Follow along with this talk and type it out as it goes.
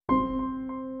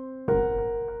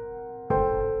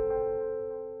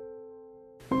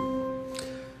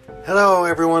Hello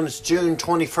everyone, it's June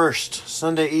 21st,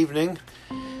 Sunday evening,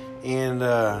 and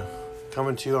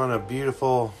coming to you on a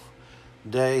beautiful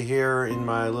day here in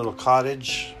my little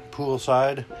cottage,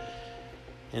 poolside,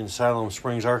 in Siloam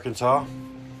Springs, Arkansas.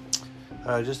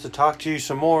 Just to talk to you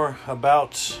some more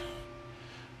about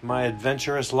my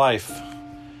adventurous life.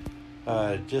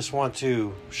 Just want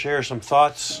to share some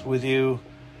thoughts with you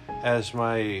as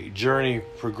my journey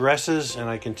progresses and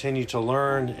I continue to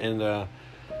learn, and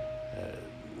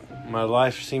my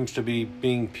life seems to be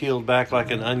being peeled back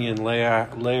like an onion,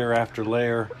 layer after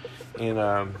layer, and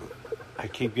I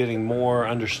keep getting more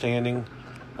understanding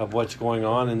of what's going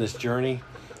on in this journey,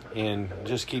 and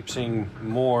just keep seeing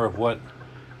more of what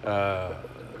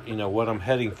I'm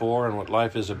heading for and what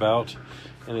life is about.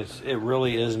 And it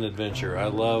really is an adventure. I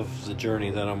love the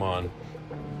journey that I'm on.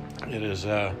 It is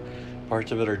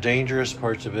parts of it are dangerous,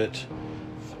 parts of it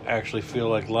actually feel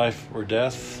like life or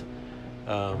death.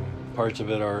 Parts of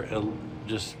it are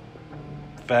just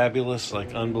fabulous,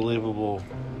 like unbelievable,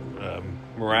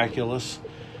 miraculous.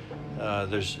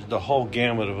 There's the whole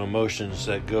gamut of emotions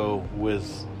that go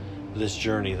with this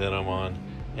journey that I'm on,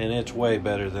 and it's way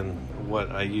better than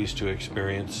what I used to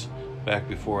experience back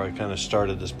before I kind of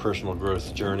started this personal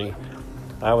growth journey.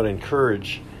 I would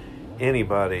encourage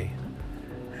anybody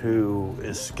who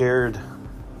is scared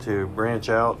to branch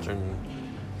out and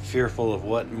fearful of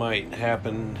what might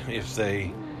happen if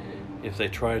they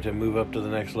try to move up to the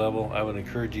next level. I would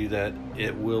encourage you that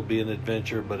it will be an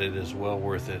adventure, but it is well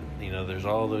worth it. There's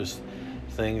all those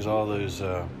things, all those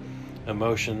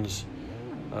emotions.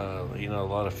 A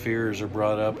lot of fears are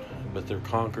brought up, but they're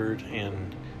conquered,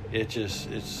 and it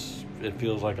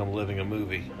feels like I'm living a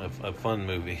movie, a fun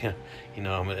movie.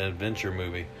 I'm an adventure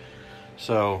movie.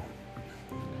 So,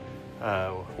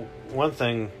 one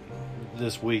thing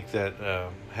this week that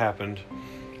happened,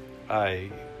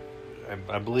 I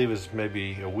believe it's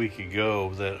maybe a week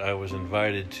ago, that I was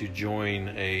invited to join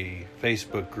a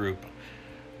Facebook group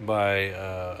by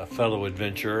a fellow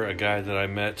adventurer, a guy that I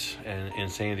met in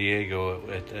San Diego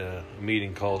at a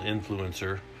meeting called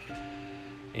Influencer.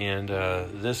 And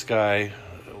this guy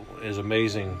is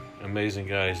amazing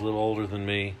guy. He's a little older than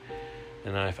me.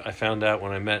 And I found out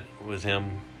when I met with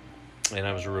him, and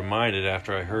I was reminded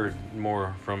after I heard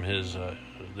more from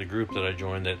the group that I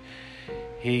joined, that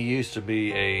he used to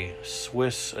be a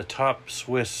top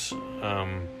Swiss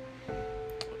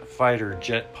fighter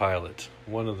jet pilot,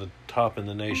 one of the top in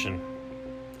the nation,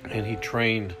 and he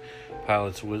trained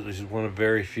pilots. He's one of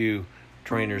very few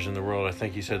trainers in the world. I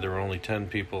think he said there were only 10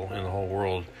 people in the whole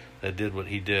world that did what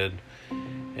he did,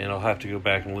 and I'll have to go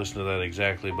back and listen to that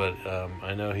exactly, but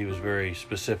I know he was very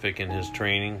specific in his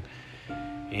training,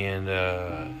 and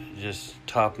just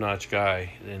top-notch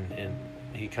guy, and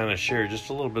he kind of shared just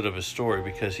a little bit of his story,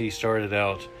 because he started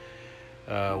out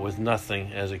with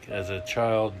nothing as a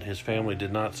child. His family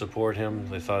did not support him.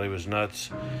 They thought he was nuts.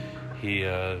 He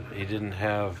didn't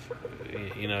have,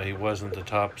 he wasn't the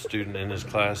top student in his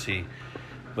class.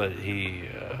 But he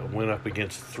went up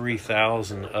against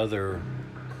 3,000 other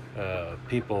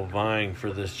people vying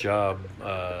for this job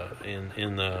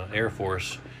in the Air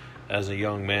Force as a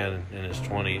young man in his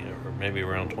 20, or maybe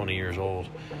around 20 years old.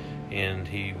 And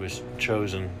he was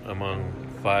chosen among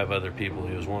 5 other people.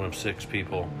 He was one of 6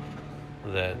 people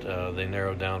that they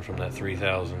narrowed down from that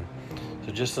 3,000.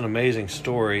 So just an amazing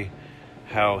story,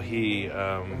 how he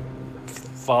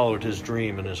followed his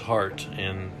dream in his heart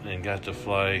and got to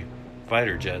fly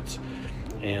fighter jets.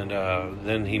 And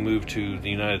then he moved to the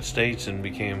United States and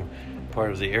became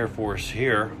part of the Air Force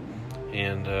here.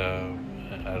 And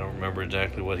I don't remember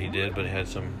exactly what he did, but he had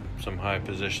some high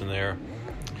position there.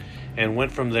 And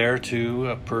went from there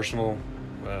to personal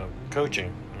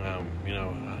coaching,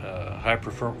 high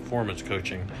performance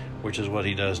coaching, which is what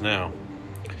he does now.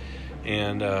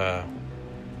 And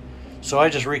so I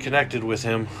just reconnected with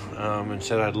him and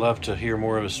said I'd love to hear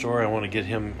more of his story. I want to get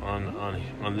him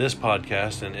on this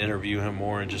podcast and interview him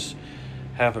more, and just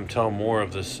have him tell more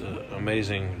of this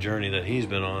amazing journey that he's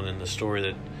been on, and the story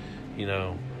that,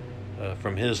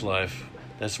 from his life.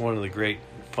 That's one of the great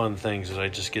fun things, is I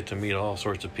just get to meet all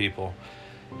sorts of people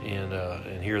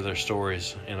and hear their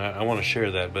stories, and I want to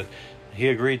share that. But he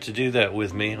agreed to do that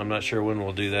with me. I'm not sure when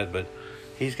we'll do that, but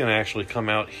he's going to actually come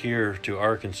out here to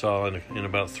Arkansas in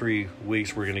about 3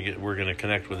 weeks. We're going to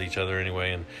connect with each other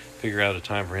anyway, and figure out a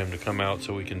time for him to come out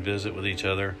so we can visit with each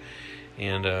other,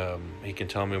 and he can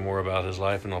tell me more about his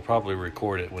life, and I'll probably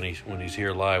record it when he's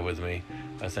here live with me.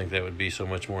 I think that would be so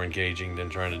much more engaging than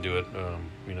trying to do it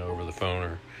over the phone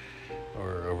or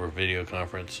over a video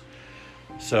conference.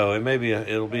 So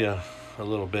it'll be a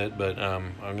little bit, but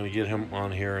I'm going to get him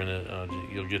on here, and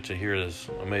you'll get to hear this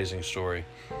amazing story.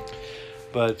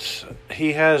 but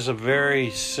he has a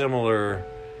very similar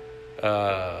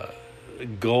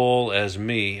goal as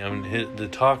me. I mean, the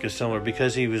talk is similar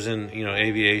because he was in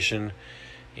aviation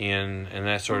and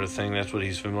that sort of thing. That's what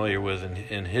he's familiar with,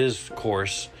 and his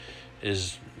course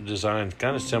is designed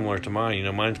kind of similar to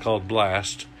mine. Mine's called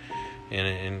Blast, and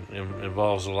it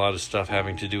involves a lot of stuff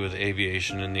having to do with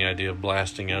aviation and the idea of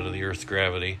blasting out of the Earth's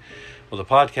gravity. Well, the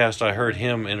podcast I heard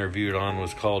him interviewed on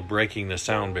was called Breaking the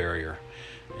Sound Barrier,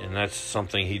 and that's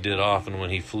something he did often when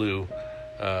he flew,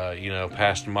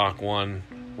 past Mach 1,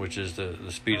 which is the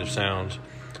speed of sound.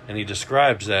 And he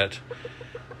describes that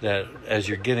as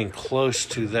you're getting close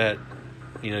to that,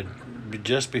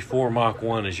 just before Mach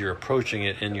 1, as you're approaching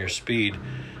it in your speed,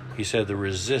 he said the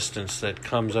resistance that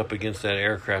comes up against that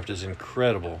aircraft is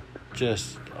incredible.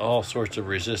 Just all sorts of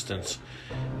resistance.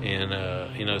 And,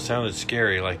 it sounded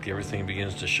scary, like everything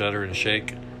begins to shudder and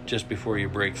shake just before you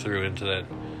break through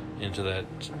into that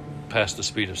past the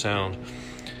speed of sound.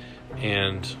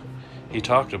 And he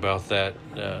talked about that,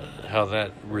 how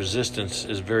that resistance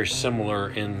is very similar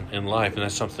in life, and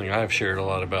that's something I've shared a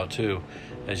lot about too.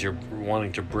 As you're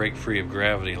wanting to break free of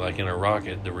gravity, like in a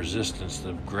rocket, the resistance,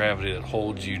 the gravity that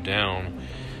holds you down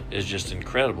is just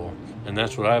incredible. And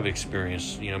that's what I've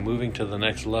experienced. Moving to the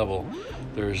next level,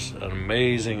 there's an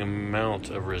amazing amount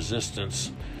of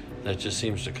resistance that just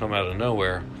seems to come out of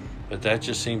nowhere, but that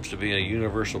just seems to be a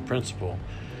universal principle.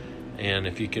 And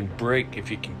if you can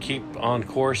keep on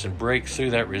course and break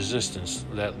through that resistance,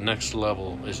 that next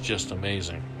level is just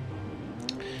amazing.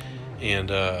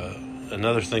 And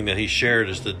another thing that he shared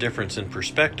is the difference in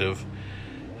perspective.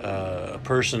 A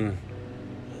person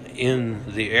in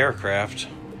the aircraft,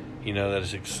 that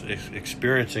is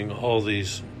experiencing all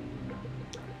these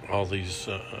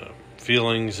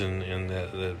feelings and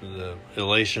the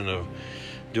elation of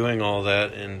doing all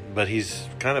that, but he's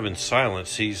kind of in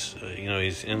silence. He's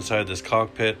inside this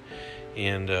cockpit,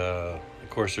 and of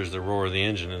course there's the roar of the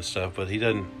engine and stuff, but he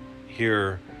doesn't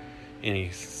hear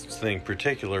anything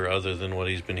particular other than what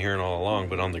he's been hearing all along.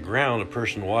 But on the ground, a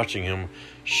person watching him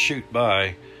shoot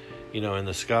by, in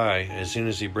the sky, as soon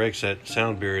as he breaks that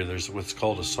sound barrier, there's what's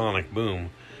called a sonic boom,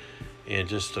 and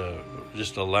just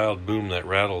a loud boom that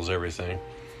rattles everything.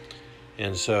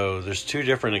 And so there's two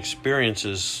different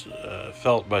experiences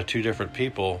felt by two different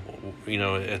people,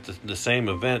 at the same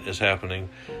event is happening,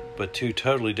 but two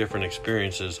totally different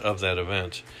experiences of that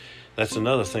event. That's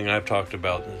another thing I've talked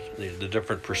about, the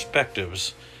different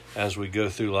perspectives as we go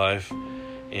through life,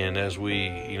 and as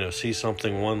we, see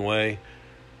something one way,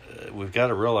 we've got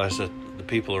to realize that the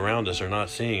people around us are not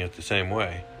seeing it the same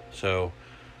way. So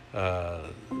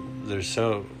that's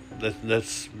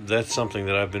something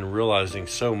that I've been realizing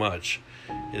so much.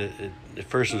 At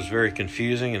first it was very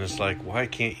confusing, and it's like, why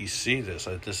can't you see this?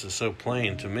 This is so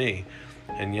plain to me,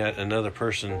 and yet another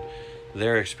person,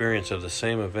 their experience of the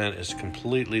same event is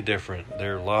completely different.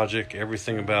 Their logic,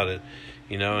 everything about it,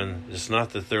 and it's not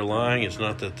that they're lying, it's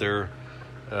not that they're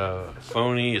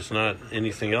phony, it's not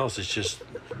anything else. It's just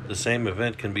the same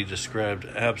event can be described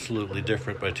absolutely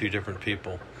different by two different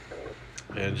people,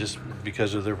 and just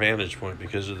because of their vantage point,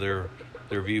 because of their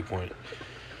viewpoint.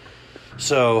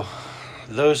 So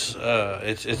those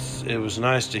it was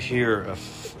nice to hear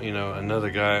another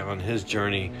guy on his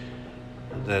journey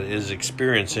that is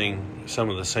experiencing some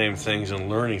of the same things and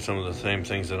learning some of the same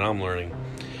things that I'm learning.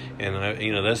 And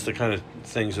that's the kind of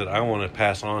things that I want to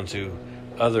pass on to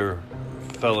other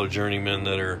fellow journeymen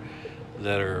that are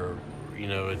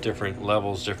at different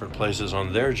levels, different places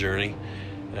on their journey.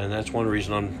 And that's one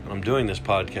reason I'm doing this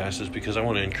podcast, is because I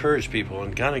want to encourage people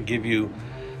and kind of give you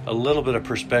a little bit of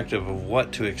perspective of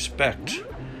what to expect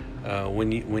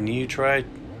when you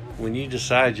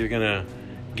decide you're going to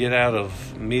get out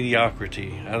of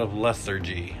mediocrity, out of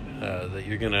lethargy, that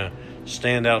you're going to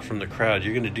stand out from the crowd.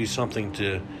 You're going to do something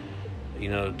to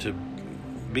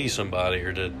be somebody,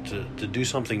 or to do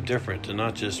something different, to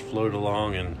not just float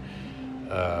along and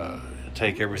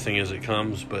take everything as it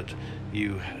comes, but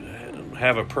you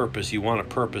have a purpose. You want a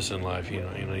purpose in life.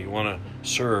 You want to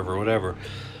serve or whatever.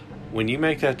 When you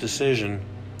make that decision,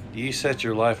 you set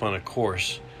your life on a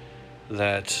course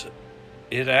that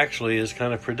it actually is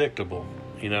kind of predictable.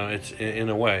 It's in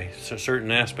a way. So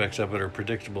certain aspects of it are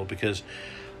predictable, because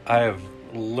I have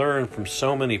learned from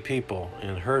so many people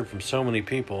and heard from so many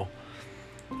people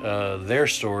their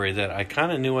story, that I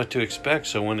kind of knew what to expect.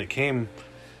 So when it came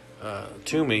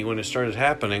to me, when it started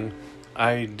happening,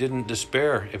 I didn't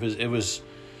despair. It was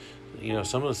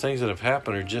some of the things that have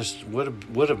happened are just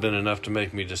would have been enough to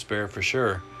make me despair for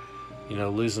sure.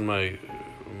 Losing my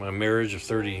marriage of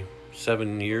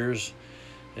 37 years,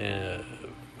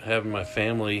 having my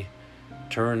family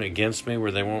turn against me,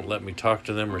 where they won't let me talk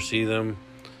to them or see them.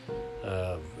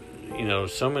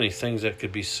 So many things that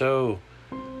could be so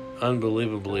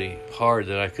unbelievably hard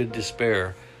that I could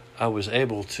despair. I was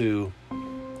able to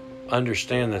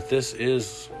understand that this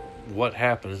is what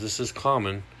happens. This is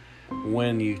common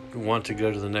when you want to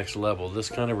go to the next level. This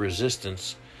kind of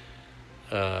resistance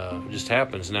just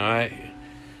happens. Now,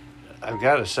 I've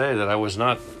got to say that I was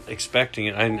not expecting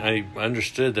it. I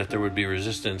understood that there would be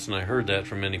resistance, and I heard that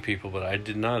from many people, but I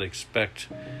did not expect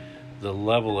the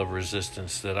level of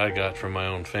resistance that I got from my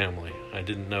own family. I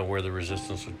didn't know where the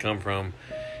resistance would come from,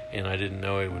 and I didn't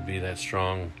know it would be that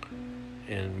strong.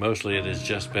 And mostly it has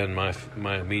just been my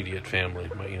immediate family,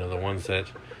 the ones that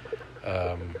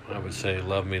I would say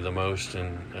love me the most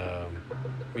and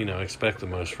expect the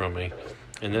most from me.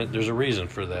 And there's a reason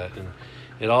for that, and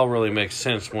it all really makes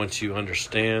sense once you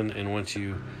understand and once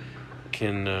you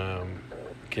can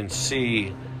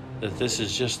see that this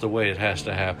is just the way it has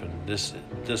to happen.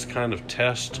 This kind of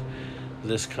test,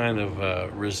 this kind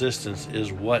of resistance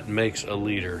is what makes a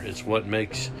leader. It's what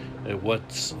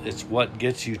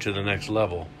gets you to the next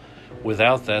level.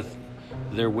 Without that,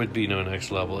 there would be no next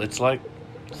level. It's like,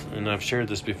 and I've shared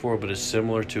this before, but it's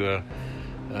similar to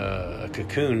a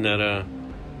cocoon that a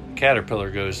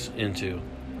caterpillar goes into.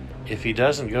 If he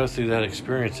doesn't go through that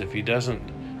experience, if he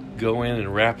doesn't go in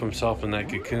and wrap himself in that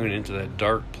cocoon into that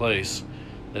dark place,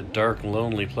 that dark,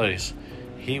 lonely place,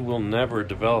 he will never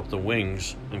develop the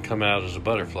wings and come out as a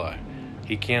butterfly.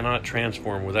 He cannot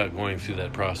transform without going through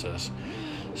that process.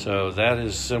 So that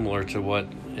is similar to what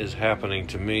is happening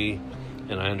to me,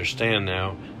 and I understand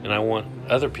now, and I want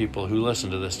other people who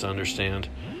listen to this to understand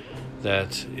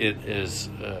that it is,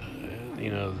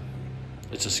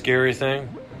 it's a scary thing,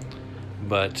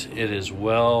 but it is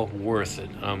well worth it.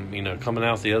 Coming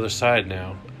out the other side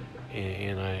now,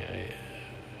 and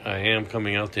I am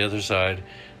coming out the other side,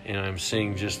 and I'm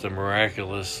seeing just a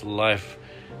miraculous life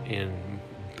and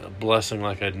a blessing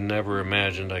like I'd never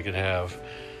imagined I could have.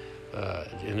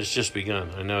 And it's just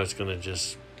begun. I know it's going to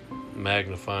just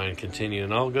magnify and continue,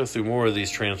 and I'll go through more of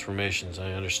these transformations.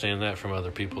 I understand that from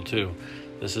other people too.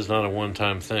 This is not a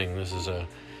one-time thing. This is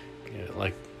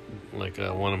like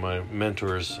one of my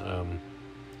mentors,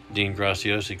 Dean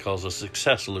Graziosi, calls a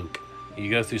success loop. You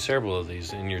go through several of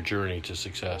these in your journey to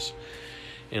success,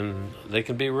 and they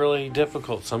can be really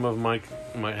difficult. Some of them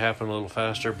might happen a little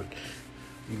faster,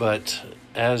 but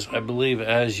as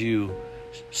you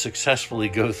successfully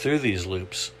go through these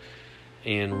loops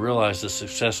and realize the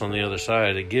success on the other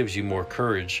side, it gives you more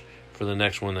courage for the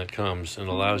next one that comes and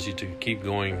allows you to keep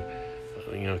going,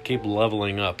 keep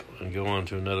leveling up and go on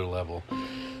to another level.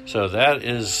 So that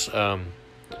is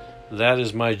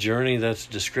my journey. That's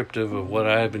descriptive of what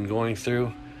I have been going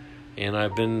through, and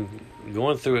I've been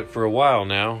going through it for a while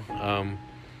now.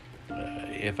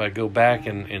 If I go back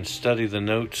and study the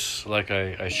notes like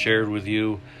I shared with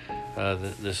you,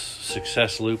 this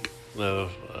success loop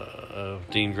of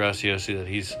Dean Graziosi that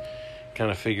he's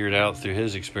kind of figured out through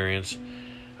his experience,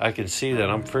 I can see that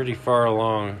I'm pretty far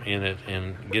along in it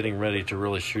and getting ready to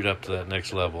really shoot up to that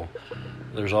next level.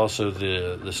 There's also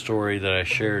the story that I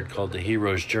shared called The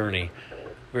Hero's Journey.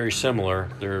 Very similar.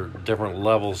 There are different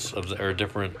levels or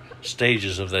different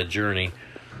stages of that journey,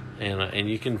 and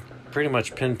you can pretty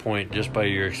much pinpoint just by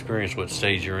your experience what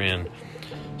stage you're in.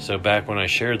 So back when I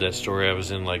shared that story, I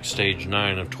was in like stage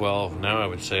 9 of 12. Now I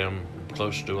would say I'm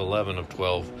close to 11 of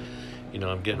 12.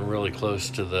 I'm getting really close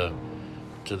to the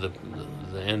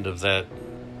end of that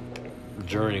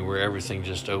journey where everything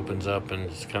just opens up, and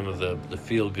it's kind of the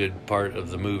feel-good part of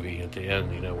the movie at the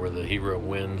end, where the hero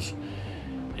wins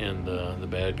and the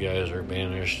bad guys are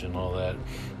banished and all that.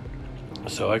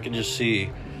 So I can just see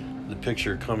the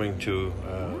picture coming to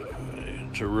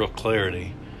real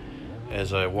clarity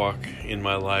as I walk in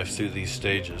my life through these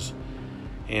stages.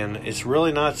 And it's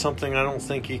really not something I don't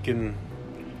think you can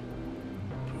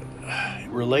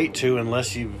relate to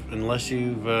unless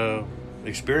you've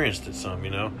experienced it some,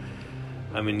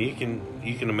 I mean, you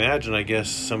can imagine, I guess,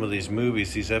 some of these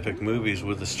movies, these epic movies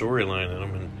with the storyline in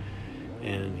them,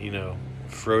 and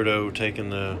Frodo taking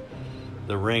the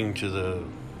ring to the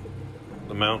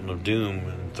Mountain of Doom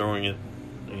and throwing it,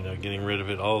 getting rid of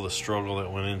it, all the struggle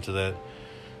that went into that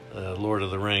Lord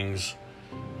of the Rings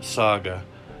saga.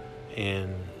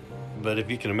 But if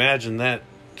you can imagine that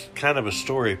kind of a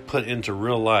story put into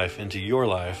real life, into your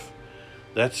life,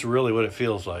 that's really what it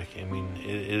feels like. I mean,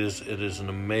 it is an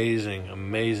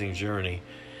amazing journey,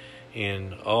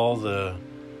 and all the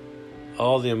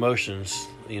emotions,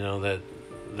 that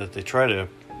they try to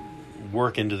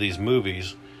work into these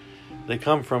movies, they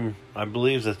come from, I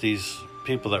believe that these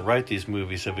people that write these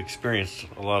movies have experienced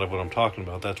a lot of what I'm talking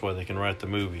about. That's why they can write the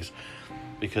movies,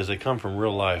 because they come from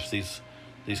real life. These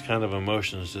kind of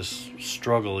emotions, this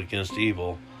struggle against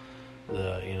evil,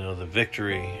 the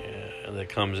victory that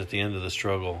comes at the end of the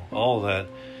struggle, all of that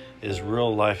is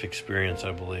real life experience,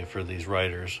 I believe, for these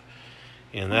writers.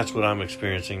 And that's what I'm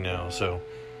experiencing now. So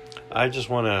I just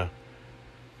want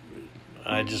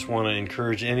to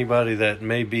encourage anybody that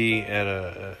may be at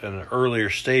an earlier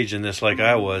stage in this, like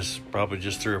I was probably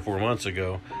just 3 or 4 months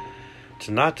ago,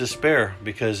 to not despair,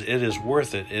 because it is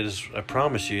worth it. It is, I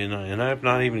promise you, and I've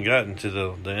not even gotten to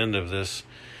the end of this,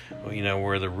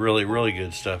 where the really, really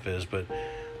good stuff is, but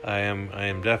I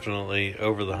am definitely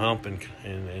over the hump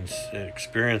and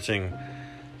experiencing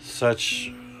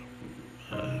such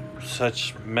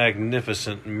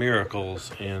magnificent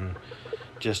miracles and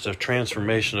just a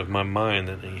transformation of my mind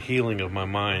and a healing of my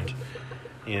mind.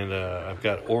 And I've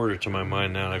got order to my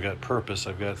mind now. I've got purpose.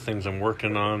 I've got things I'm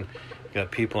working on. I've got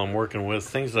people I'm working with.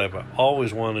 Things that I've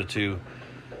always wanted to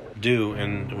do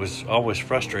and was always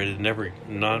frustrated, never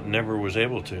was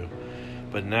able to.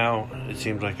 But now it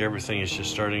seems like everything is just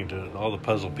starting to, all the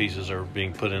puzzle pieces are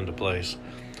being put into place.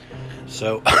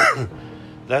 So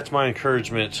that's my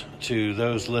encouragement to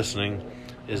those listening,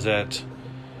 is that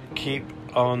keep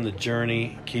on the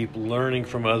journey, keep learning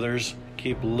from others,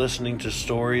 keep listening to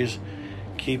stories,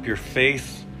 keep your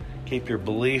faith, keep your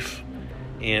belief.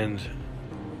 And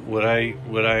what I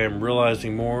am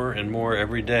realizing more and more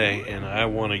every day, and I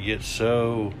want to get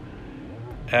so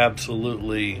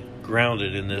absolutely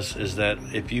grounded in this, is that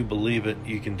if you believe it,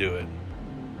 you can do it.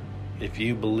 If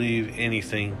you believe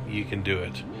anything, you can do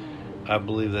it. I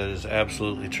believe that is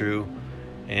absolutely true,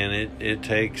 and it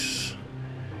takes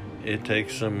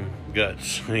some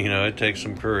guts, it takes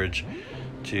some courage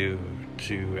to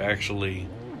actually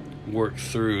work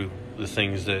through the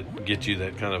things that get you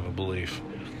that kind of a belief.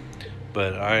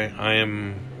 But I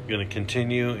am going to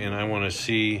continue, and I want to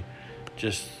see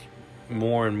just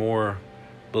more and more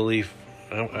belief.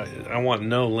 I want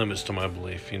no limits to my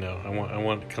belief. I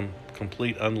want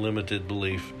complete unlimited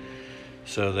belief,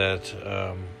 so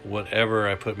that whatever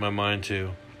I put my mind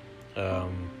to,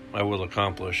 I will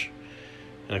accomplish.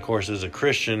 And of course, as a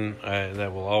Christian,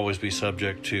 that will always be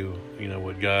subject to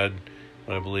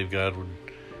what I believe God would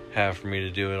have for me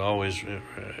to do. It always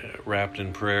wrapped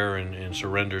in prayer and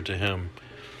surrender to Him.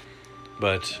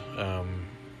 But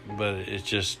it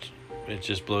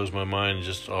just blows my mind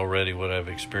just already what I've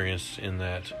experienced in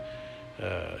that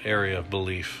area of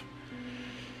belief.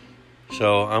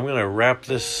 So I'm going to wrap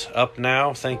this up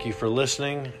now. Thank you for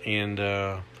listening, and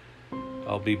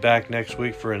I'll be back next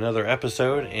week for another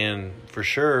episode. And for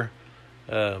sure,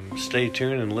 stay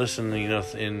tuned and listen.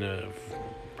 In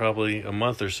probably a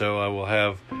month or so, I will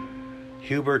have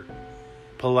Hubert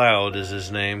Palaud is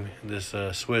his name. This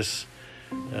Swiss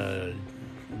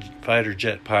fighter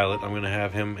jet pilot. I'm going to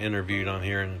have him interviewed on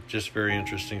here, and just very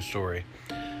interesting story.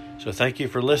 So thank you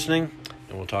for listening,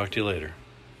 and we'll talk to you later.